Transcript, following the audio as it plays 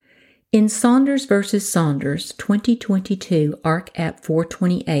In Saunders v. Saunders, 2022, Ark. App.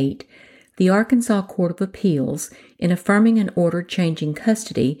 428, the Arkansas Court of Appeals, in affirming an order changing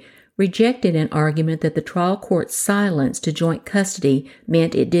custody, rejected an argument that the trial court's silence to joint custody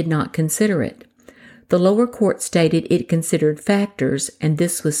meant it did not consider it. The lower court stated it considered factors, and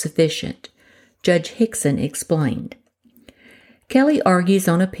this was sufficient. Judge Hickson explained. Kelly argues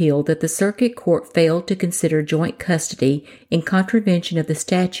on appeal that the circuit court failed to consider joint custody in contravention of the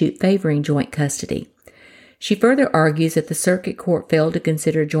statute favoring joint custody. She further argues that the circuit court failed to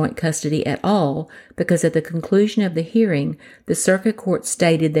consider joint custody at all because at the conclusion of the hearing, the circuit court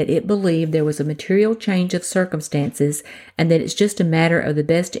stated that it believed there was a material change of circumstances and that it's just a matter of the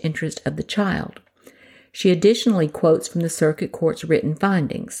best interest of the child. She additionally quotes from the circuit court's written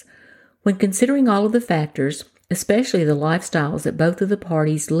findings. When considering all of the factors, especially the lifestyles that both of the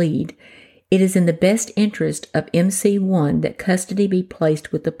parties lead, it is in the best interest of MC1 that custody be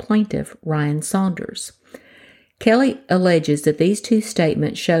placed with the plaintiff, Ryan Saunders. Kelly alleges that these two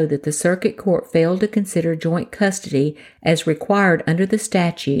statements show that the circuit court failed to consider joint custody as required under the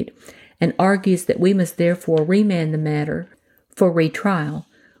statute and argues that we must therefore remand the matter for retrial.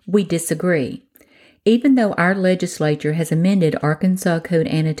 We disagree. Even though our legislature has amended Arkansas Code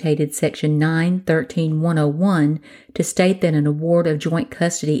Annotated Section 913-101 to state that an award of joint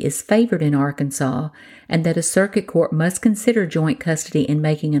custody is favored in Arkansas and that a circuit court must consider joint custody in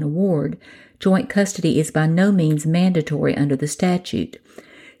making an award, joint custody is by no means mandatory under the statute.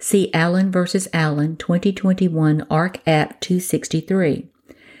 See Allen v. Allen, 2021, Ark. App. 263.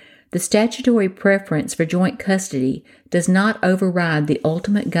 The statutory preference for joint custody does not override the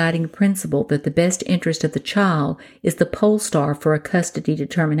ultimate guiding principle that the best interest of the child is the pole star for a custody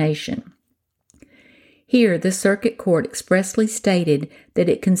determination. Here, the circuit court expressly stated that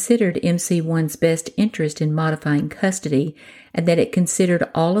it considered MC1's best interest in modifying custody and that it considered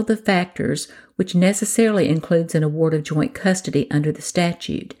all of the factors, which necessarily includes an award of joint custody under the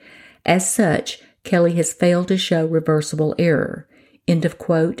statute. As such, Kelly has failed to show reversible error. End of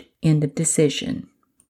quote, end of decision.